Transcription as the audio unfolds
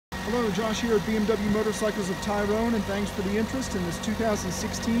Hello, Josh here at BMW Motorcycles of Tyrone, and thanks for the interest in this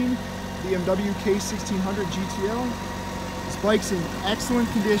 2016 BMW K1600GTL. This bike's in excellent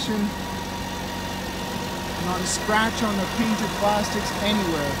condition, not a scratch on the painted plastics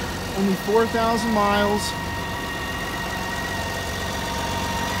anywhere. Only 4,000 miles.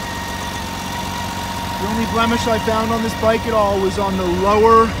 The only blemish I found on this bike at all was on the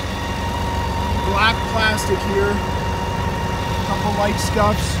lower black plastic here. A couple light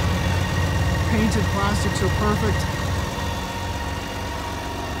scuffs. Painted plastics are perfect.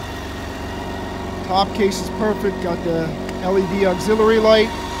 Top case is perfect. Got the LED auxiliary light.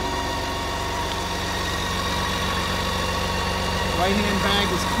 Right hand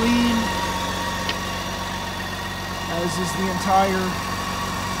bag is clean, as is the entire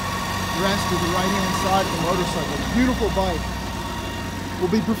rest of the right hand side of the motorcycle. Beautiful bike.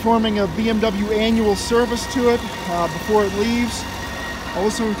 We'll be performing a BMW annual service to it before it leaves.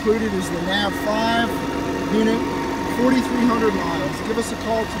 Also included is the NAV 5 unit, 4,300 miles. Give us a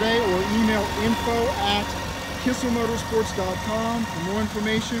call today or email info@kisselmotorsports.com for more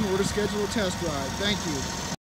information or to schedule a test drive. Thank you.